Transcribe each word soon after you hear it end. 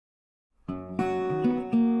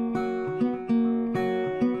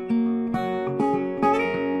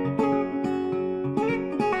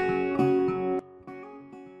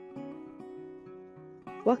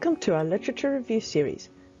Welcome to our Literature Review series.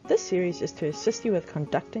 This series is to assist you with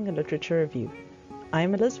conducting a literature review. I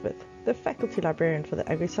am Elizabeth, the Faculty Librarian for the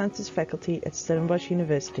Agri-Sciences faculty at Stellenbosch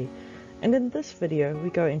University, and in this video we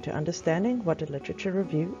go into understanding what a literature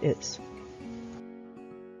review is.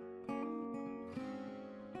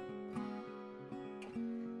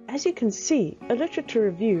 As you can see, a literature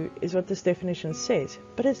review is what this definition says,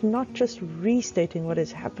 but it's not just restating what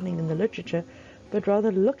is happening in the literature, but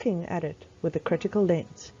rather looking at it with a critical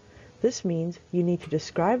lens. This means you need to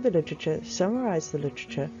describe the literature, summarize the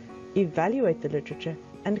literature, evaluate the literature,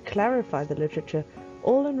 and clarify the literature,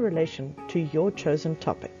 all in relation to your chosen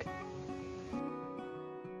topic.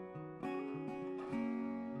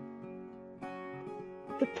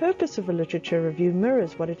 The purpose of a literature review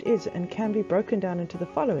mirrors what it is and can be broken down into the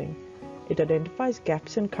following. It identifies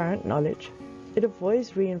gaps in current knowledge. It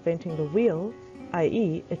avoids reinventing the wheel,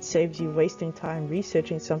 i.e., it saves you wasting time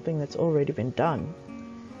researching something that's already been done.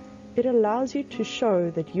 It allows you to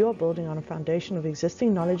show that you are building on a foundation of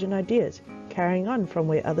existing knowledge and ideas, carrying on from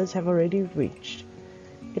where others have already reached.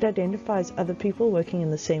 It identifies other people working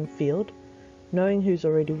in the same field. Knowing who's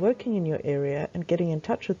already working in your area and getting in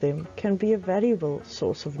touch with them can be a valuable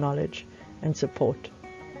source of knowledge and support.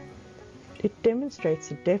 It demonstrates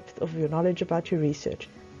the depth of your knowledge about your research,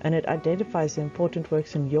 and it identifies the important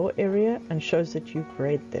works in your area and shows that you've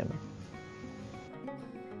read them.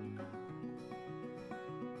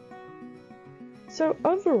 So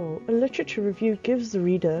overall, a literature review gives the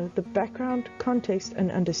reader the background, context,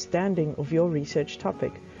 and understanding of your research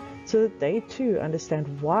topic, so that they too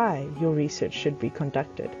understand why your research should be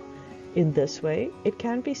conducted. In this way, it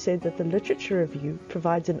can be said that the literature review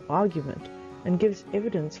provides an argument and gives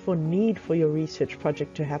evidence for need for your research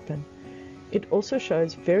project to happen. It also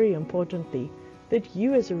shows, very importantly, that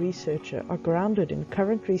you as a researcher are grounded in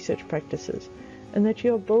current research practices and that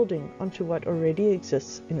you are building onto what already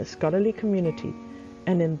exists in the scholarly community,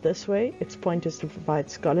 and in this way, its point is to provide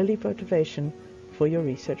scholarly motivation for your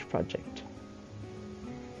research project.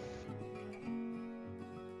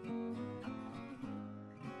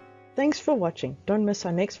 Thanks for watching. Don't miss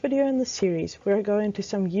our next video in the series where I go into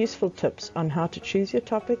some useful tips on how to choose your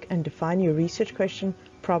topic and define your research question,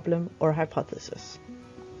 problem, or hypothesis.